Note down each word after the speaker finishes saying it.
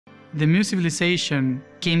The Mu civilization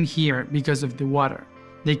came here because of the water.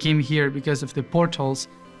 They came here because of the portals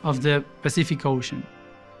of the Pacific Ocean.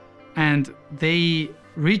 And they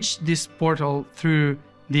reached this portal through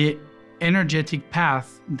the energetic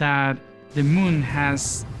path that the moon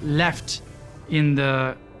has left in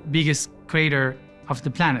the biggest crater of the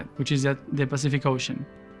planet, which is at the Pacific Ocean.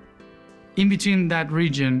 In between that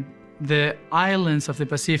region, the islands of the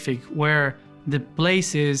Pacific were the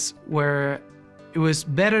places where it was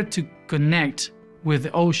better to connect with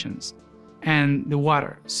the oceans and the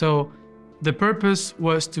water. So the purpose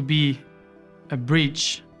was to be a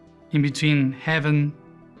bridge in between heaven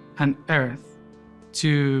and earth,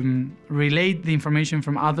 to relate the information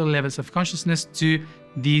from other levels of consciousness to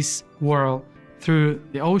this world through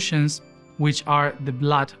the oceans, which are the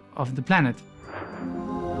blood of the planet.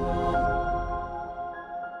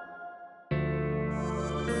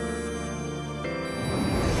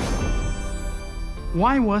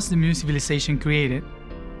 Why was the Mu civilization created?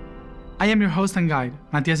 I am your host and guide,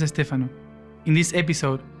 Matias De Stefano. In this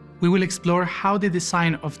episode, we will explore how the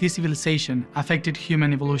design of this civilization affected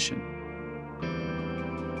human evolution.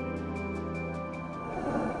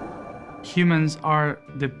 Humans are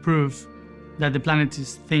the proof that the planet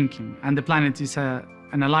is thinking, and the planet is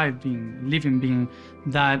an alive being, living being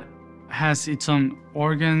that has its own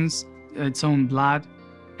organs, its own blood,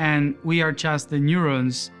 and we are just the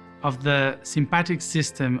neurons of the sympathetic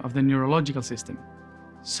system of the neurological system.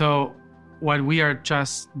 So what we are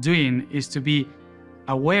just doing is to be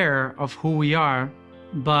aware of who we are,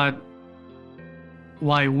 but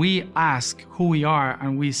why we ask who we are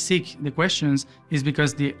and we seek the questions is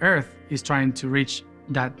because the earth is trying to reach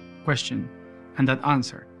that question and that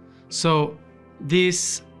answer. So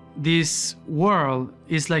this world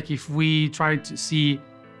is like if we try to see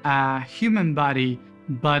a human body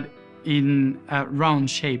but in a round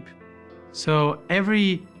shape. So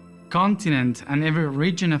every continent and every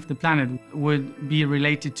region of the planet would be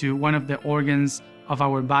related to one of the organs of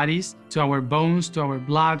our bodies, to our bones, to our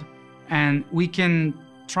blood, and we can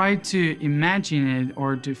try to imagine it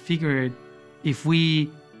or to figure it if we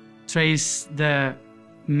trace the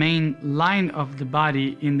main line of the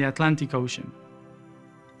body in the Atlantic Ocean.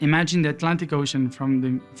 Imagine the Atlantic Ocean from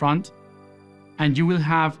the front, and you will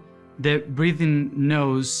have the breathing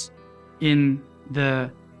nose in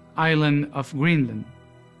the island of Greenland.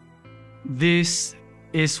 This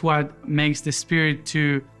is what makes the spirit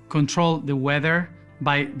to control the weather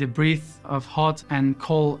by the breath of hot and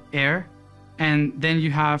cold air. And then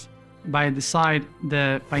you have by the side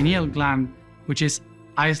the pineal gland, which is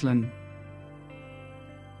Iceland.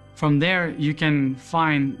 From there you can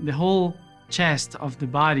find the whole chest of the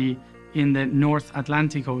body in the North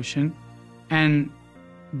Atlantic Ocean, and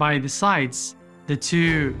by the sides the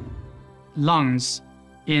two lungs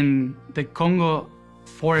in the Congo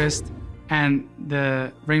forest and the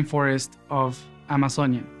rainforest of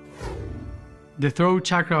Amazonia. The throat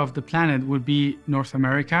chakra of the planet would be North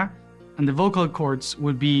America, and the vocal cords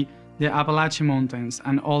would be the Appalachian Mountains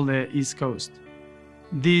and all the East Coast.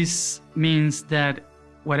 This means that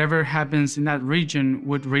whatever happens in that region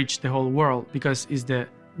would reach the whole world because it's the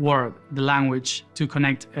word, the language to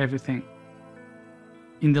connect everything.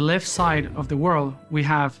 In the left side of the world, we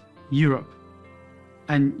have Europe.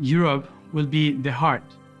 And Europe will be the heart,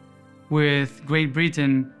 with Great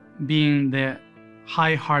Britain being the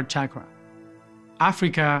high heart chakra.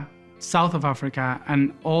 Africa, south of Africa,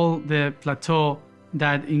 and all the plateau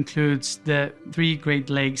that includes the 3 Great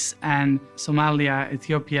Lakes and Somalia,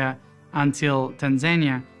 Ethiopia, until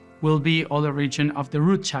Tanzania, will be all the region of the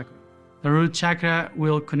root chakra. The root chakra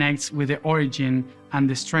will connect with the origin and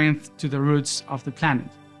the strength to the roots of the planet.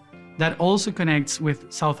 That also connects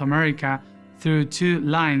with South America through 2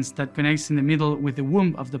 lines that connects in the middle with the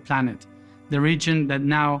womb of the planet, the region that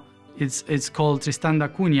now it's called Tristan da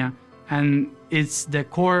Cunha, and it's the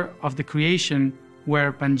core of the creation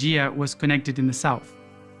where Pangaea was connected in the south.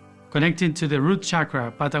 Connected to the root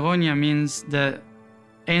chakra, Patagonia means the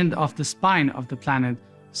end of the spine of the planet.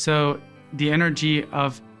 So the energy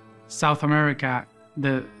of South America,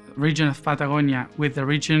 the region of Patagonia, with the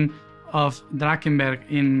region of Drakensberg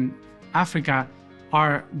in Africa,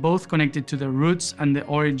 are both connected to the roots and the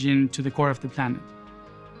origin to the core of the planet.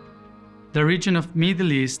 The region of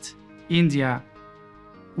Middle East, India,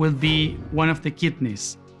 will be one of the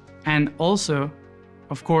kidneys, and also,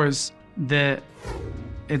 of course, the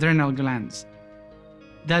adrenal glands.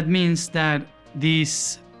 That means that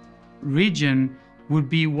this region would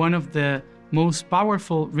be one of the most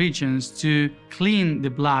powerful regions to clean the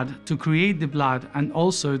blood, to create the blood, and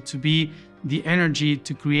also to be the energy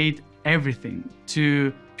to create everything,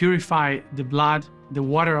 to purify the blood, the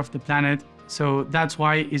water of the planet, So that's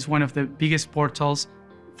why it's one of the biggest portals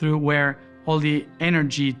through where all the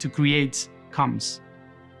energy to create comes.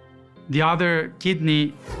 The other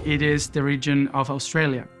kidney, it is the region of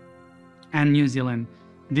Australia and New Zealand.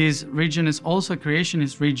 This region is also a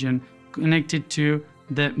creationist region connected to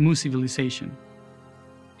the Mu civilization.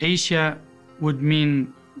 Asia would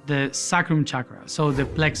mean the sacrum chakra, so the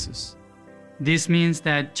plexus. This means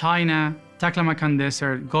that China, Taklamakan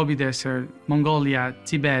Desert, Gobi Desert, Mongolia,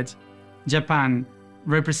 Tibet, Japan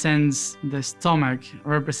represents the stomach,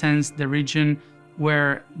 represents the region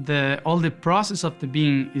where all the process of the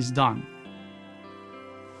being is done.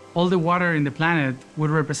 All the water in the planet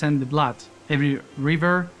would represent the blood. Every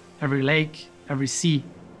river, every lake, every sea,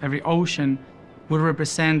 every ocean would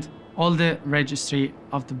represent all the registry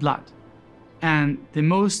of the blood. And the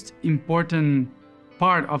most important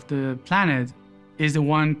part of the planet is the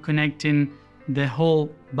one connecting the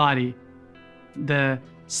whole body, the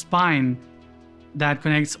spine that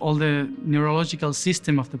connects all the neurological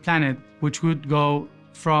system of the planet, which would go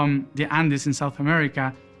from the Andes in South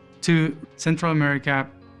America to Central America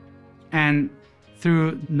and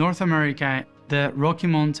through North America, the Rocky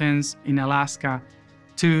Mountains in Alaska,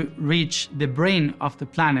 to reach the brain of the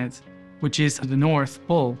planet, which is the North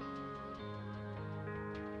Pole.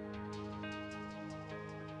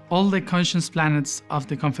 All the conscious planets of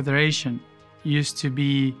the Confederation used to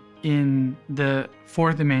be in the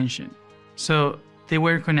fourth dimension. So they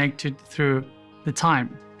were connected through the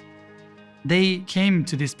time. They came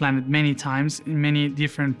to this planet many times in many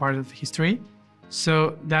different parts of history.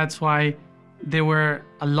 So that's why there were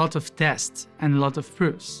a lot of tests and a lot of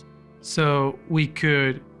proofs. So we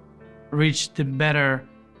could reach the better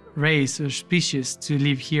race or species to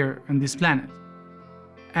live here on this planet.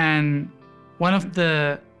 And one of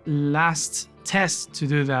the last tests to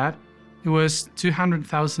do that, it was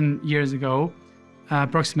 200,000 years ago,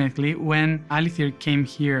 approximately, when Alithir came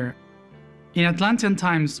here. In Atlantean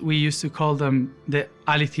times, we used to call them the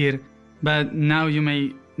Alithir, but now you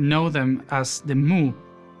may know them as the Mu.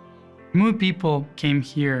 Mu people came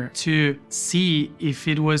here to see if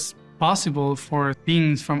it was possible for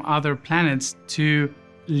beings from other planets to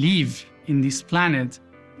live in this planet,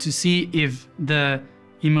 to see if the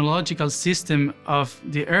immunological system of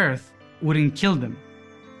the Earth wouldn't kill them.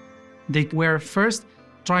 They were first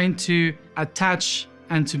trying to attach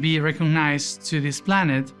and to be recognized to this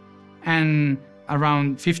planet, and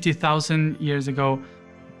around 50,000 years ago,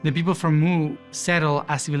 the people from Mu settled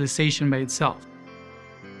a civilization by itself.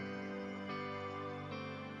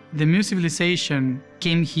 The Mu civilization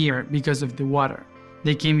came here because of the water.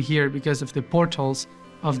 They came here because of the portals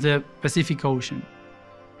of the Pacific Ocean.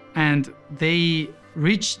 And they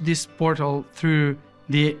reached this portal through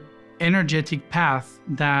the energetic path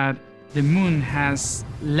that the moon has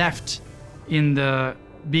left in the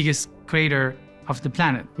biggest crater of the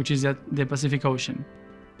planet, which is at the Pacific Ocean.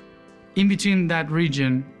 In between that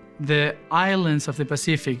region, the islands of the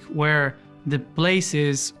Pacific were the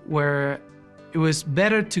places where it was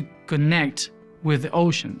better to connect with the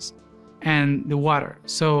oceans and the water.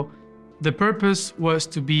 So the purpose was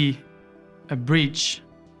to be a bridge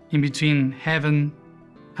in between heaven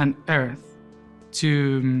and earth,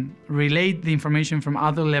 to relate the information from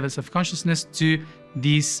other levels of consciousness to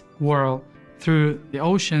this world through the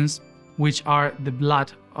oceans, which are the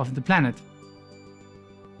blood of the planet.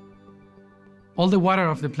 All the water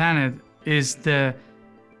of the planet is the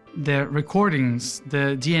recordings,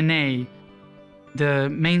 the DNA, the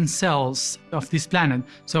main cells of this planet.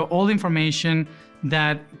 So all the information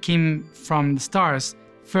that came from the stars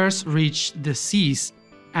first reached the seas,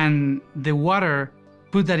 and the water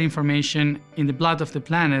put that information in the blood of the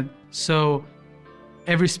planet. So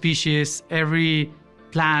every species, every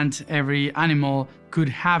plant, every animal could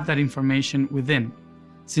have that information within.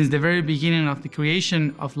 Since the very beginning of the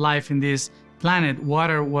creation of life in this planet,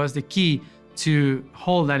 water was the key to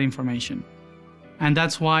hold that information. And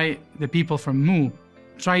that's why the people from Mu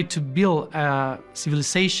tried to build a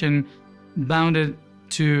civilization bounded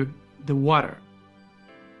to the water.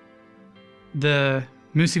 The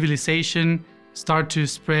Mu civilization started to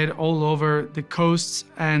spread all over the coasts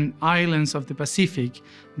and islands of the Pacific,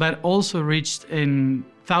 but also reached in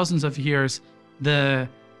thousands of years the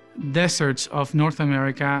deserts of North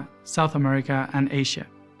America, South America, and Asia.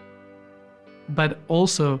 But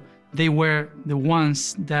also they were the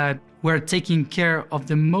ones that were taking care of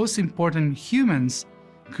the most important humans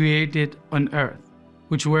created on Earth,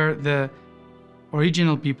 which were the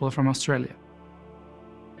original people from Australia.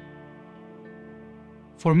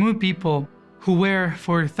 For Mu people, who were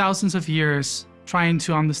for thousands of years trying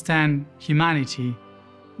to understand humanity,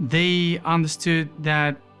 they understood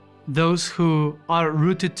that those who are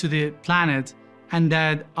rooted to the planet and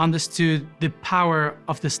that understood the power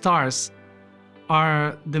of the stars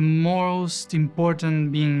are the most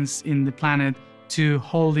important beings in the planet to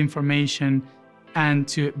hold information and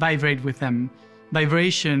to vibrate with them.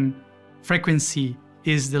 Vibration, frequency,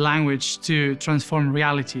 is the language to transform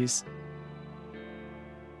realities.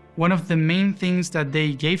 One of the main things that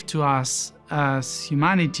they gave to us as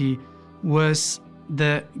humanity was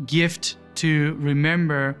the gift to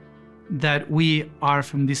remember that we are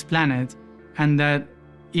from this planet, and that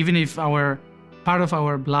even if part of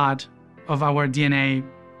our blood, of our DNA,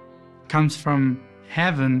 comes from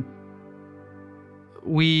heaven,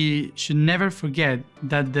 we should never forget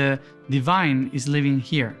that the divine is living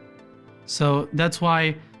here. So that's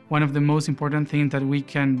why one of the most important things that we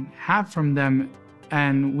can have from them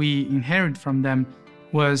and we inherit from them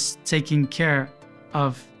was taking care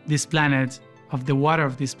of this planet, of the water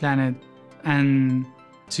of this planet, and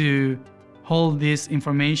to hold this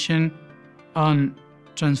information on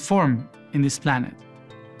transform in this planet.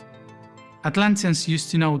 Atlanteans used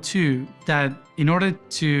to know too that in order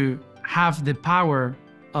to have the power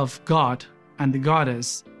of God and the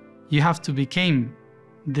goddess, you have to become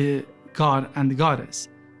the god and the goddess.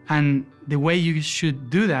 And the way you should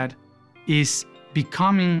do that is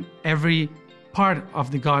becoming every part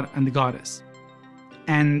of the god and the goddess.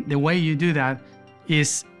 And the way you do that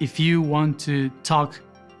is, if you want to talk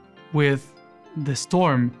with the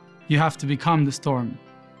storm, you have to become the storm.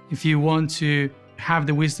 If you want to have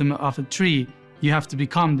the wisdom of a tree, you have to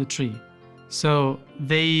become the tree. So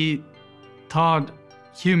they taught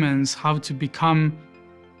humans how to become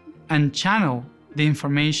and channel the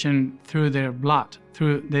information through their blood,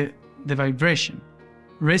 through the vibration,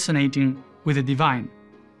 resonating with the divine.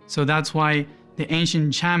 So that's why the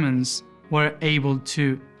ancient shamans were able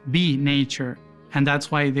to be nature, and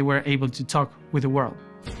that's why they were able to talk with the world.